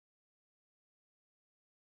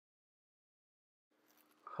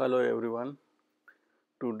Hello everyone.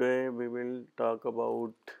 Today we will talk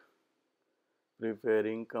about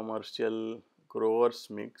preparing commercial growers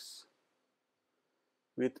mix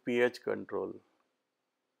with pH control.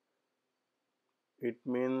 It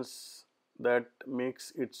means that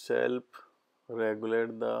mix itself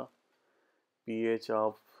regulate the pH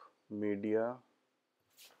of media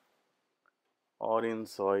or in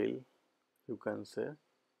soil, you can say.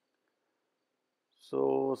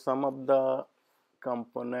 So some of the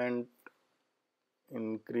component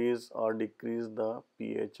increase or decrease the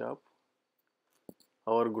pH of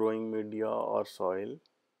our growing media or soil.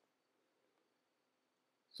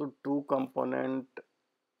 So two component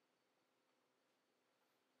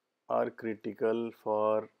are critical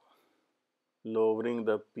for lowering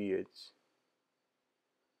the pH.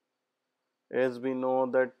 As we know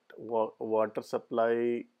that water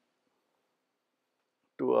supply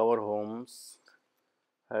to our homes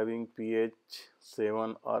having pH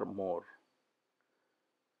 7 or more,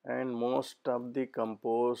 and most of the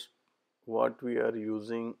compost what we are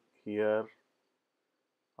using here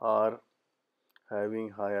are having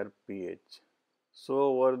higher pH. So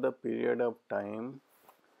over the period of time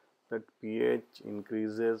that pH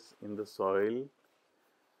increases in the soil,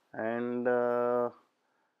 and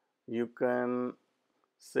you can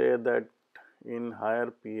say that in higher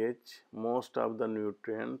pH most of the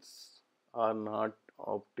nutrients are not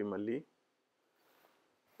optimally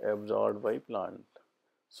absorbed by plant.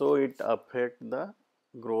 So it affects the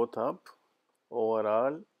growth of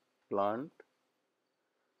overall plant.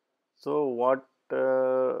 So what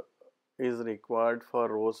is required for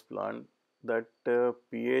rose plant, that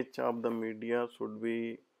pH of the media should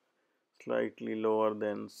be slightly lower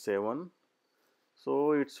than 7.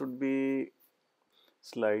 So it should be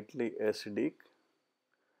slightly acidic,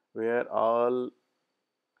 where all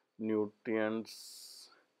nutrients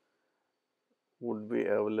would be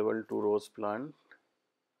available to rose plant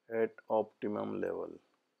at optimum level.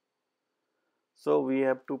 So we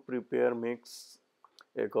have to prepare mix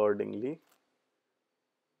accordingly,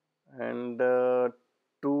 and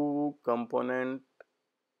two component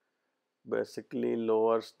basically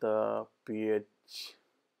lowers the pH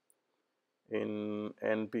in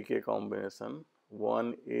NPK combination.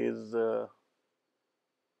 One is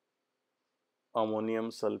ammonium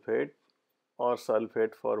sulfate or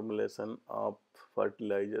sulfate formulation of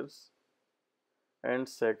fertilizers, and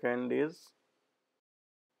second is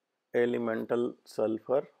elemental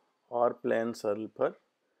sulfur or plain sulfur,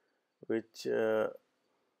 which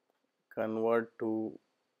convert to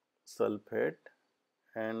sulfate,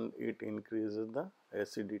 and it increases the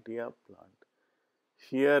acidity of plant.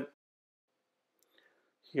 Here,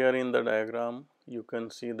 here in the diagram you can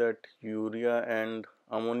see that urea and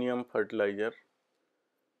ammonium fertilizer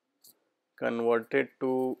converted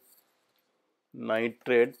to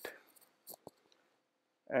nitrate,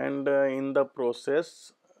 and in the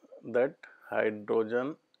process that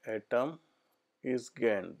hydrogen atom is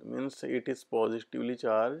gained, means it is positively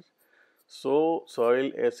charged. So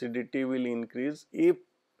soil acidity will increase if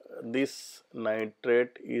this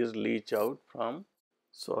nitrate is leach out from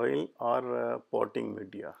soil or potting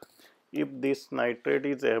media. If this nitrate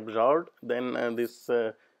is absorbed, then this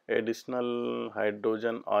additional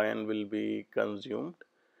hydrogen ion will be consumed.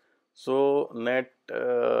 So net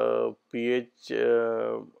pH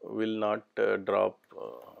will not drop,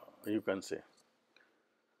 you can say.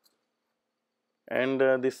 And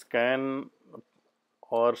this can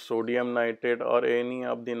or sodium nitrate or any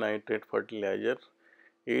of the nitrate fertilizer,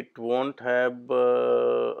 it won't have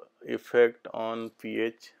effect on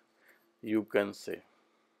pH, you can say.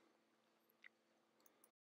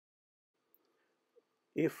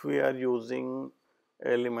 If we are using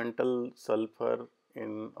elemental sulfur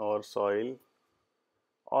in our soil,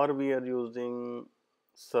 or we are using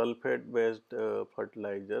sulfate based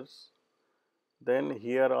fertilizers, then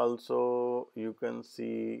here also you can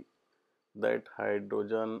see that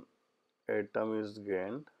hydrogen atom is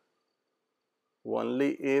gained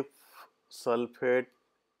only if sulfate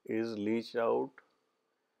is leached out,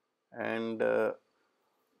 and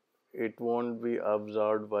it won't be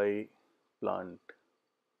absorbed by plant.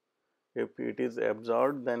 If it is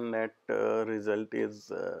absorbed, then net result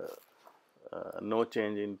is no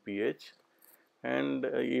change in pH, and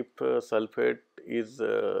if sulfate is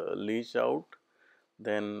leached out,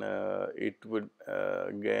 then it would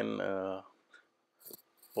gain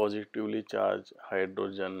positively charged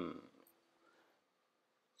hydrogen.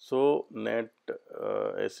 So net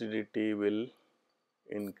acidity will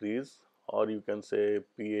increase, or you can say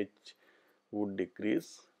pH would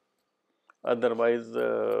decrease. Otherwise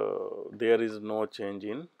there is no change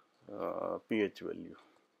in pH value.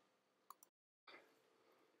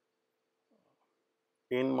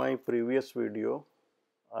 In my previous video,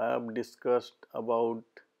 I have discussed about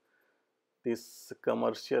this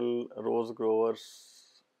commercial rose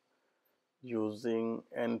growers using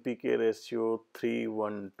NPK ratio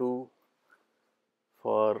 3:1:2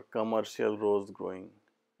 for commercial rose growing,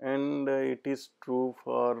 and it is true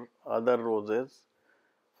for other roses.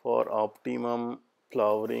 For optimum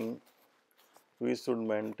flowering, we should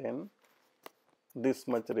maintain this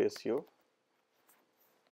much ratio.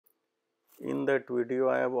 In that video,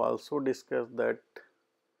 I have also discussed that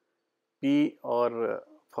P or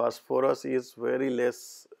phosphorus is very less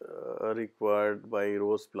required by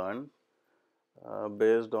rose plant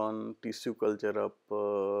based on tissue culture of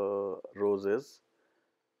roses.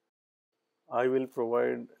 I will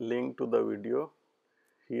provide link to the video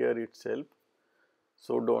here itself,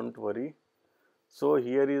 so don't worry. So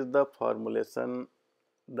here is the formulation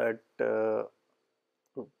that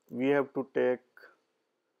we have to take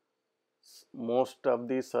most of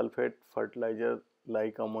the sulfate fertilizer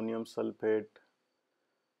like ammonium sulfate,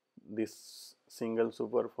 this single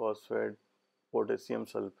superphosphate, potassium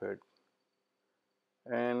sulfate,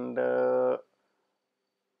 and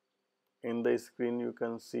in the screen you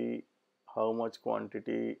can see how much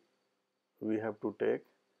quantity we have to take.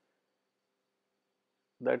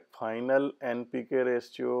 That final NPK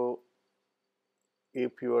ratio,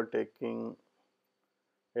 if you are taking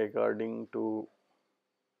according to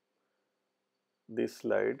this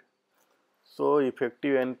slide, so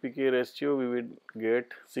effective NPK ratio we will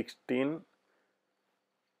get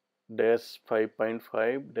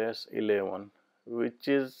 16-5.5-11, which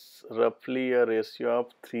is roughly a ratio of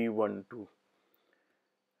 3:1:2,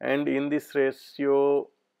 and in this ratio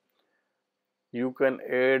you can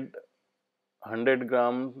add 100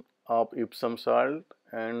 grams of Epsom salt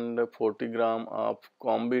and 40 grams of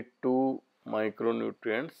Combit 2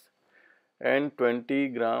 micronutrients and 20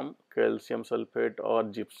 gram calcium sulfate or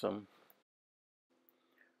gypsum.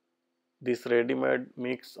 This ready-made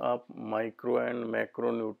mix of micro and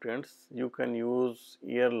macronutrients you can use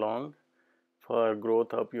year long for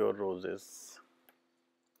growth of your roses.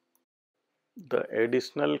 The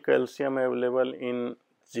additional calcium available in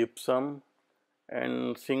gypsum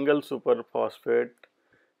and single superphosphate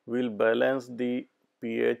will balance the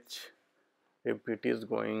pH if it is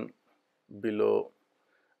going below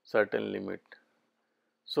certain limit.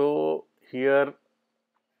 So here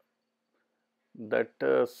that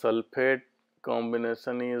sulfate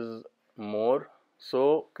combination is more,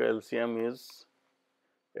 so calcium is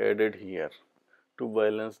added here to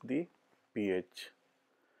balance the pH.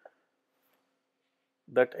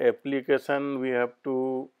 That application we have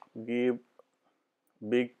to give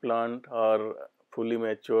big plant or fully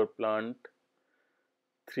mature plant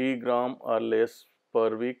 3 gram or less per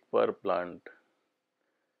week per plant,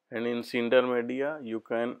 and in cinder media you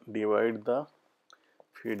can divide the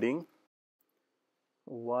feeding.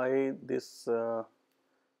 Why this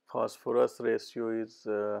phosphorus ratio is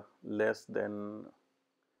less than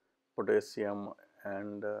potassium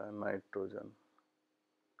and nitrogen?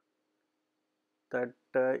 That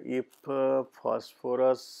if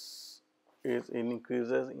phosphorus is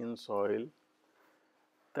increases in soil,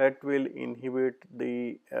 that will inhibit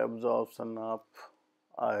the absorption of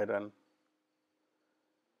iron,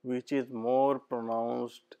 which is more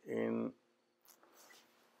pronounced in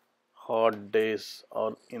hot days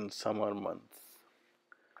or in summer months.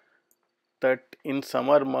 That in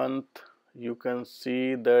summer month you can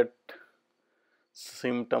see that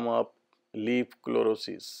symptom of leaf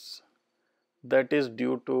chlorosis, that is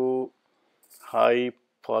due to high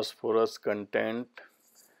phosphorus content,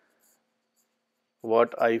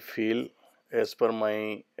 what I feel as per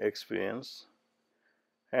my experience,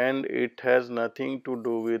 and it has nothing to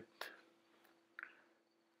do with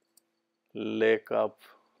lack of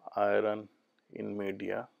iron in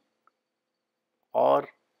media, or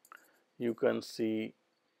you can see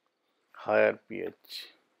higher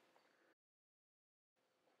pH.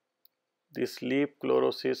 This leaf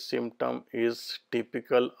chlorosis symptom is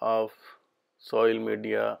typical of soil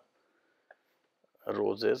media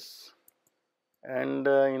roses, and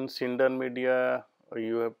in cinder media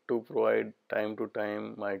you have to provide time to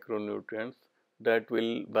time micronutrients that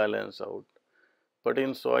will balance out. But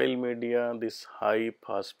in soil media, this high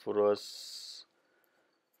phosphorus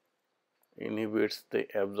inhibits the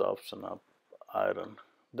absorption of iron.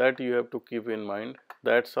 That you have to keep in mind.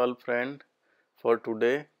 That's all, friend, for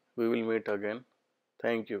today. We will meet again.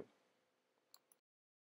 Thank you.